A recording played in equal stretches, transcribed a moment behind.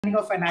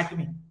of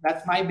anatomy.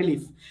 That's my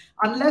belief.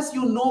 Unless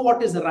you know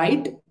what is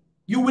right,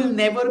 you will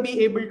never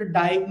be able to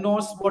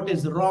diagnose what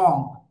is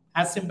wrong.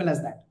 As simple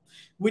as that.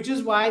 Which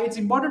is why it's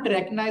important to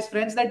recognize,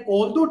 friends, that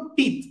although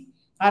teeth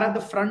are at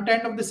the front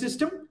end of the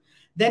system,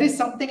 there is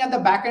something at the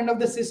back end of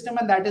the system,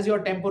 and that is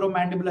your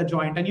temporomandibular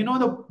joint. And you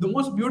know, the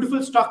most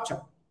beautiful structure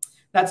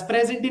that's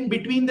present in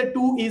between the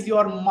two is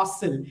your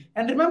muscle.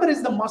 And remember,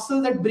 it's the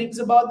muscle that brings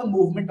about the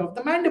movement of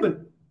the mandible.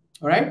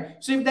 All right.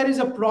 So if there is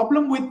a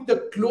problem with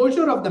the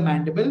closure of the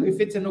mandible,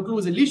 if it's an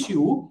occlusal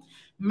issue,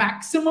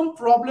 maximum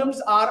problems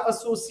are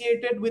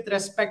associated with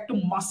respect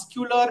to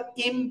muscular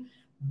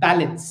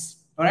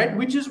imbalance. All right.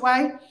 Which is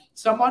why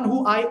someone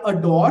who I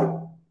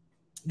adore,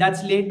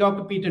 that's late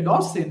Dr. Peter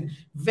Dawson,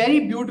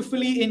 very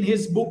beautifully in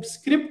his book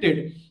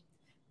Scripted,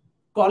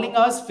 calling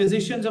us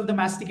physicians of the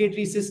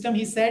masticatory system,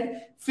 he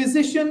said,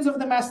 physicians of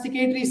the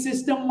masticatory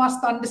system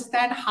must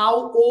understand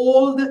how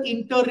all the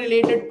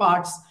interrelated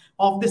parts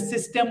of the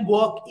system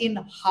work in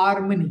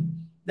harmony.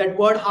 That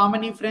word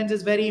harmony, friends,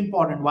 is very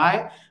important.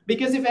 Why?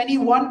 Because if any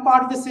one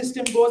part of the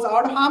system goes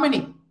out of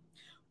harmony,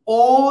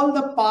 all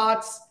the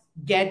parts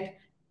get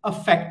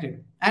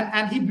affected.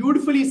 And he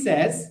beautifully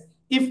says,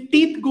 if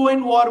teeth go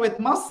in war with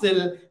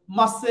muscle,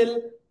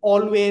 muscle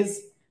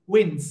always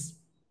wins.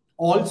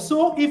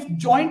 Also, if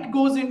joint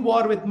goes in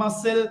war with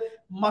muscle,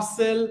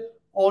 muscle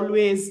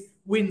always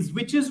wins,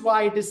 which is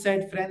why it is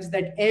said, friends,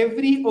 that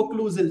every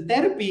occlusal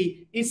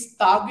therapy is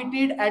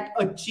targeted at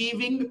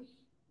achieving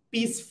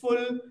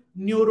peaceful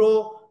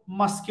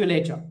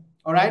neuromusculature.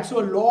 All right. So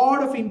a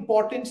lot of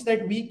importance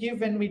that we give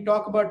when we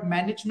talk about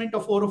management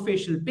of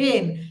orofacial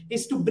pain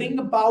is to bring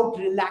about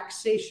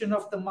relaxation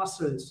of the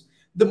muscles.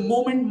 The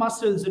moment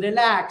muscles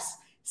relax,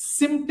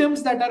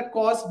 symptoms that are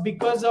caused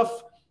because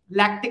of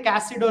lactic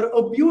acid or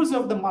abuse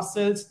of the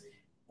muscles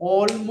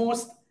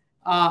almost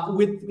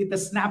with a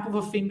snap of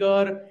a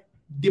finger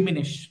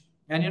diminish.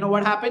 And you know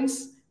what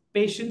happens?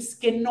 Patients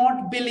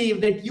cannot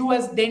believe that you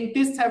as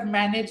dentists have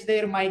managed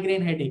their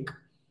migraine headache.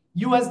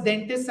 You as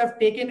dentists have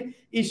taken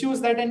issues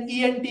that an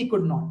ENT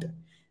could not.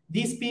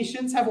 These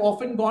patients have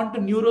often gone to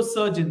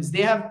neurosurgeons.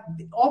 A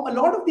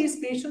lot of these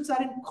patients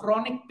are in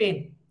chronic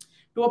pain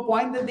to a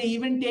point that they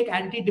even take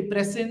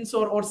antidepressants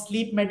or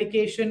sleep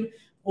medication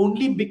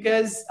only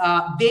because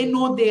they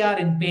know they are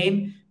in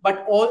pain,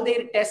 but all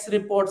their test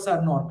reports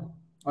are normal.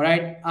 All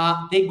right.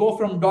 They go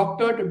from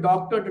doctor to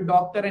doctor to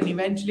doctor, and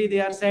eventually they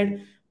are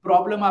said,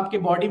 problem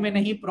aapke body mein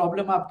nahi,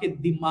 problem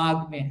aapke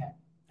dimag mein hai.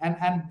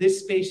 And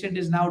this patient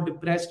is now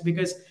depressed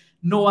because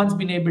no one's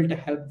been able to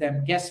help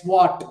them. Guess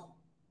what?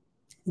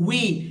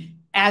 We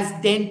as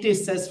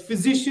dentists, as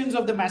physicians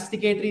of the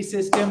masticatory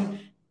system,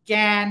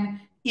 can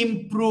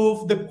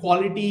improve the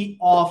quality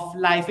of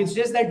life. It's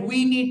just that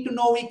we need to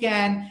know we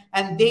can,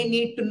 and they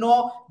need to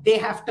know they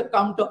have to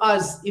come to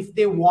us if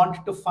they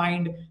want to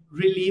find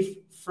relief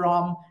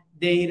from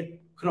their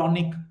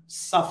chronic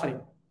suffering.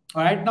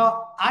 All right.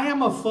 Now, I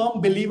am a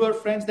firm believer,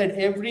 friends, that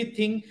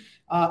everything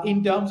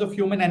in terms of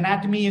human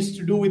anatomy is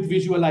to do with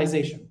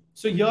visualization.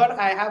 So here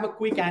I have a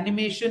quick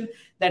animation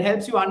that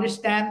helps you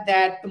understand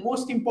that the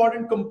most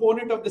important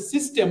component of the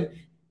system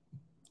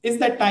is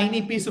that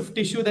tiny piece of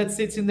tissue that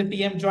sits in the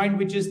TM joint,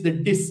 which is the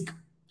disc.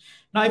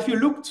 Now, if you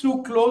look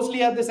through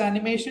closely at this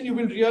animation, you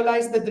will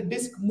realize that the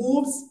disc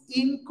moves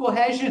in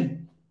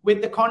cohesion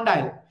with the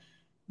condyle.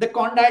 The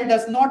condyle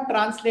does not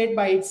translate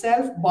by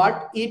itself,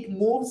 but it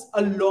moves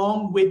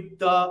along with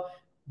the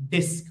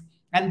disc.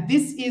 And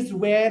this is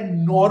where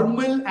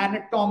normal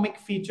anatomic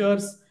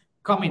features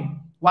come in.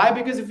 Why?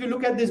 Because if you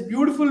look at this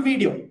beautiful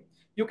video,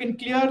 you can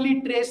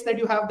clearly trace that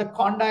you have the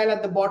condyle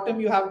at the bottom,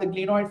 you have the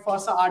glenoid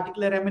fossa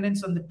articular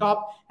eminence on the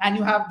top, and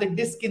you have the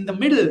disc in the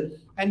middle.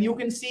 And you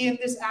can see in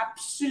this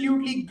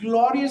absolutely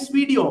glorious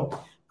video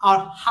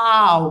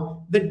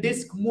how the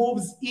disc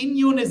moves in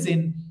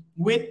unison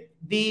with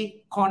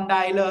the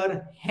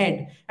condylar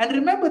head. And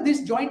remember,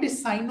 this joint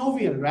is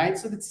synovial, right?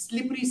 So it's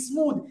slippery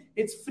smooth,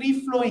 it's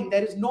free flowing,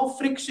 there is no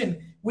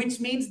friction, which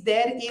means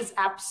there is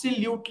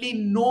absolutely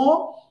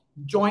no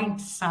joint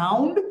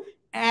sound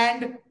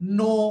and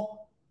no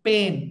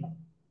pain.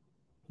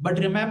 But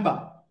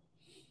remember,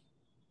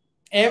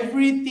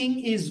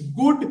 everything is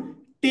good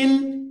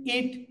till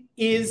it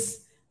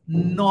is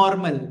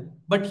normal.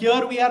 But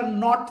here we are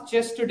not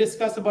just to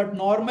discuss about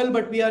normal,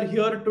 but we are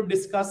here to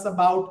discuss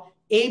about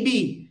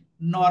AB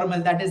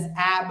normal, that is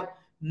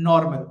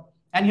abnormal.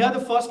 And here the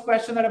first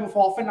question that I've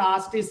often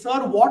asked is,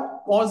 sir,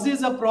 what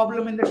causes a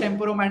problem in the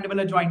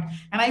temporomandibular joint?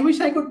 And I wish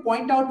I could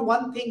point out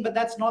one thing, but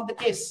that's not the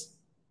case.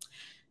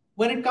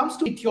 When it comes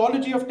to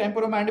etiology of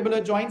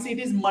temporomandibular joints, it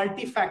is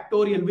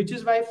multifactorial, which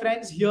is why,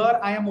 friends, here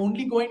I am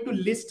only going to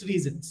list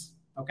reasons.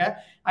 Okay,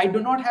 I do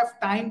not have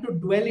time to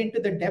dwell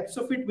into the depths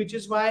of it, which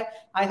is why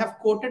I have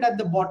quoted at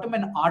the bottom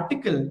an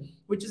article,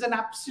 which is an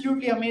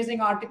absolutely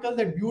amazing article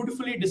that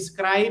beautifully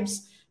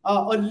describes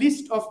a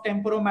list of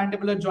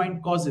temporomandibular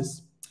joint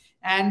causes.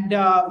 And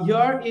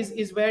here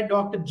is where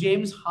Dr.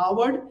 James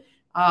Howard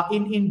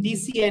in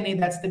DCNA,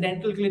 that's the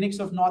Dental Clinics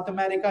of North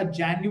America,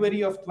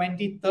 January of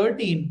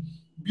 2013,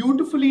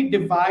 beautifully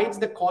divides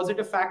the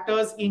causative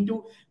factors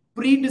into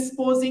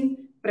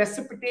predisposing,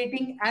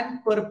 precipitating,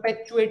 and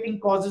perpetuating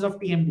causes of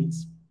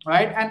TMDs,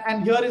 right?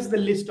 And here is the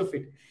list of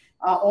it.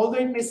 Although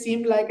it may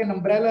seem like an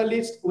umbrella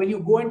list, when you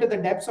go into the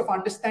depths of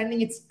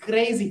understanding, it's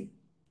crazy.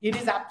 It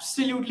is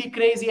absolutely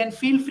crazy. And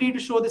feel free to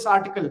show this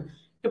article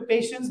to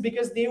patients,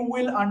 because they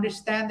will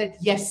understand that,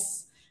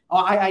 yes,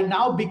 I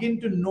now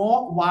begin to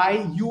know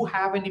why you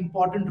have an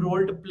important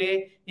role to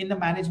play in the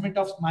management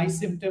of my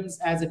symptoms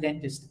as a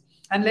dentist.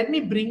 And let me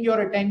bring your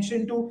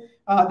attention to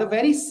the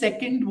very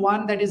second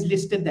one that is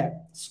listed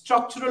there,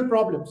 structural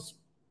problems.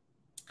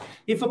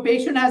 If a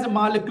patient has a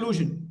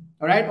malocclusion,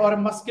 all right, or a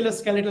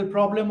musculoskeletal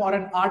problem, or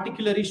an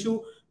articular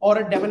issue, or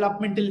a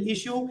developmental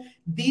issue,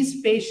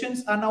 these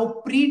patients are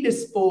now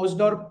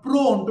predisposed or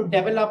prone to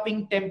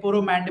developing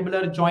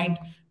temporomandibular joint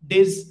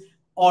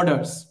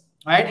disorders.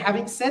 Right?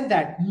 Having said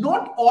that,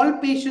 not all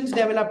patients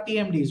develop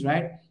TMDs,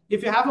 right?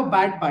 If you have a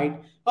bad bite,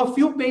 a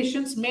few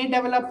patients may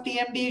develop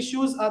TMD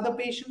issues, other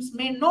patients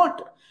may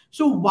not.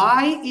 So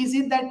why is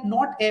it that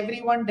not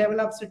everyone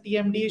develops a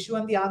TMD issue?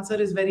 And the answer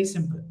is very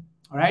simple.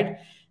 All right.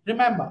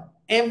 Remember,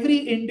 every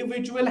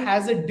individual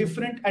has a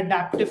different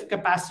adaptive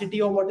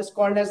capacity, or what is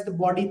called as the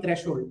body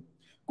threshold.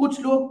 कुछ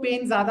लोग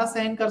pain ज़्यादा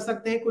सहन कर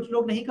सकते हैं, कुछ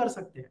लोग नहीं कर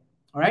सकते हैं.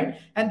 All right.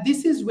 And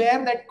this is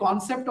where that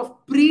concept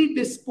of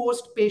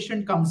predisposed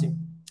patient comes in.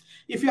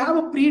 If you have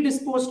a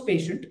predisposed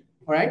patient,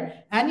 all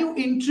right, and you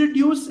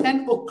introduce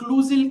an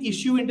occlusal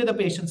issue into the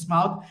patient's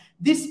mouth,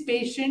 this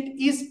patient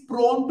is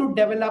prone to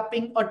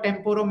developing a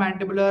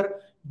temporomandibular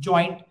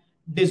joint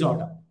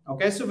disorder.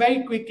 Okay, so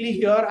very quickly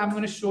here, I'm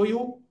going to show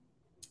you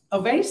a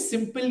very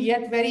simple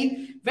yet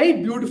very, very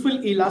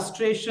beautiful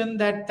illustration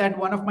that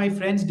one of my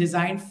friends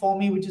designed for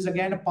me, which is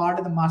again a part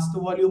of the master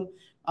volume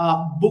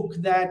book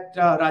that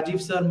Rajiv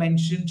sir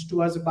mentioned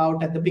to us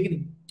about at the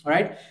beginning. All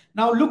right,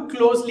 now look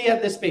closely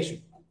at this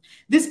patient.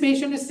 This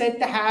patient is said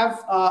to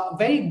have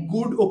very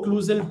good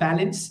occlusal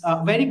balance,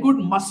 very good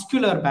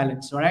muscular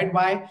balance. All right.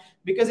 Why?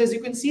 Because as you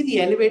can see, the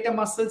elevator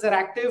muscles are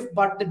active,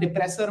 but the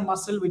depressor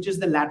muscle, which is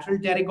the lateral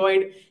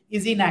pterygoid,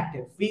 is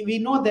inactive. We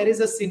know there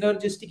is a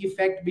synergistic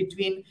effect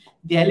between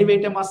the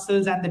elevator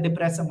muscles and the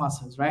depressor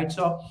muscles, right?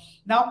 So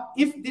now,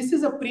 if this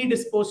is a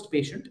predisposed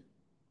patient,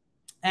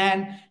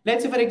 and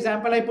let's say, for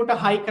example, I put a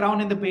high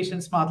crown in the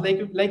patient's mouth.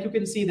 Like you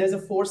can see, there's a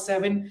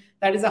 4-7.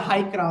 That is a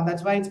high crown.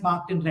 That's why it's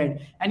marked in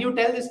red. And you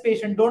tell this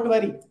patient, don't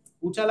worry.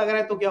 ऊंचा लग रहा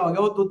है तो क्या होगा?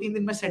 वो 2-3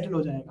 दिन में settle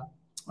हो जाएगा.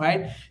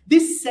 Right?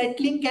 This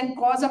settling can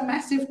cause a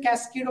massive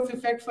cascade of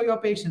effect for your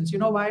patients. You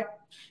know why?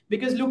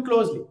 Because look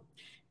closely.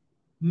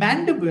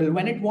 Mandible,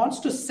 when it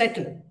wants to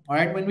settle, all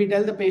right, when we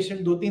tell the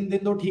patient, 2-3 दिन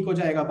तो ठीक हो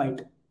जाएगा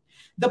bite.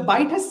 The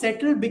bite has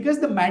settled because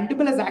the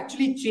mandible has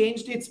actually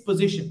changed its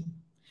position.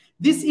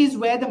 This is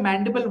where the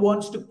mandible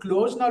wants to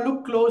close. Now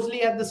look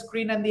closely at the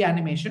screen and the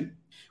animation.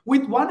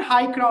 With one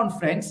high crown,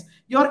 friends,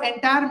 your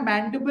entire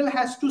mandible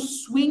has to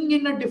swing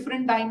in a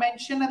different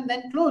dimension and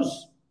then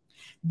close.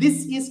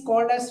 This is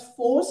called as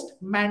forced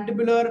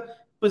mandibular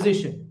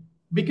position.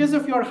 Because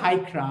of your high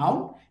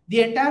crown,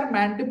 the entire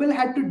mandible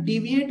had to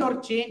deviate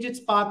or change its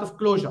path of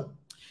closure.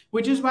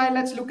 Which is why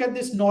let's look at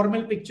this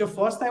normal picture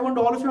first. I want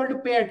all of you all to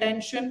pay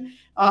attention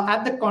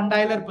at the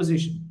condylar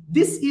position.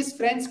 This is,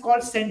 friends,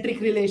 called centric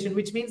relation,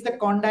 which means the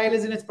condyle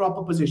is in its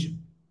proper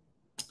position.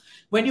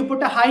 When you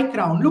put a high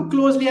crown, look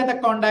closely at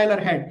the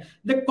condylar head.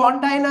 The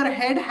condylar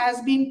head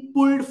has been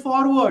pulled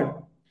forward.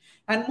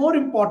 And more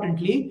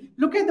importantly,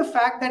 look at the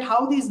fact that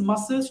how these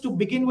muscles to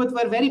begin with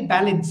were very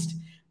balanced.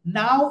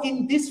 Now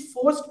in this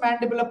forced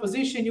mandibular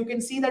position, you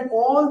can see that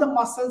all the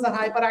muscles are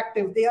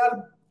hyperactive. They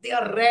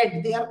are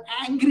red, they are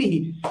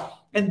angry.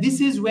 And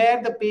this is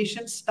where the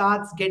patient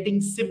starts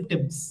getting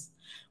symptoms.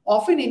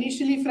 Often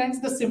initially,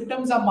 friends, the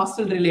symptoms are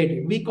muscle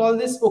related. We call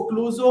this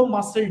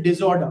occlusomuscle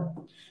disorder.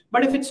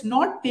 But if it's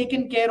not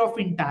taken care of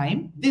in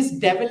time, this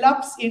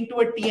develops into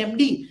a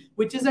TMD,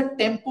 which is a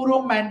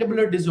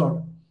temporomandibular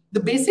disorder.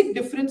 The basic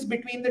difference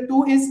between the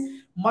two is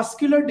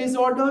muscular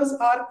disorders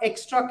are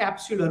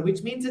extracapsular,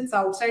 which means it's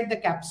outside the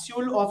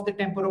capsule of the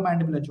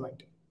temporomandibular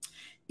joint.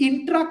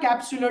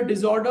 Intracapsular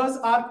disorders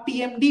are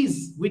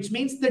TMDs, which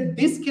means the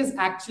disc has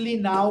actually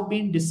now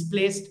been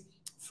displaced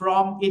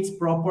from its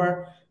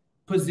proper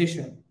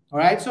position. All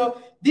right. So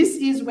this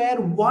is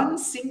where one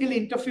single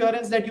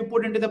interference that you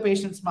put into the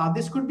patient's mouth,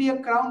 this could be a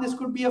crown, this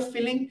could be a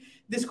filling,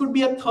 this could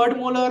be a third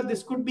molar,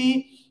 this could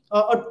be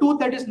a tooth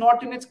that is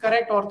not in its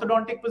correct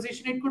orthodontic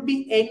position. It could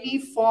be any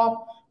form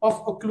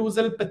of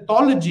occlusal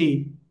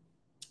pathology.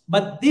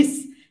 But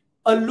this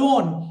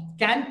alone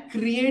can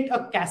create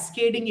a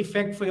cascading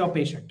effect for your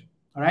patient.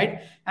 All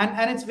right.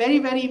 And it's very,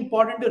 very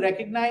important to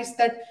recognize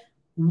that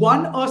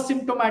one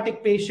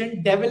asymptomatic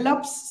patient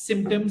develops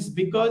symptoms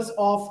because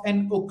of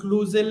an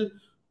occlusal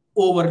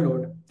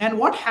overload. And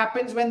what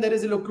happens when there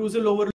is an occlusal overload?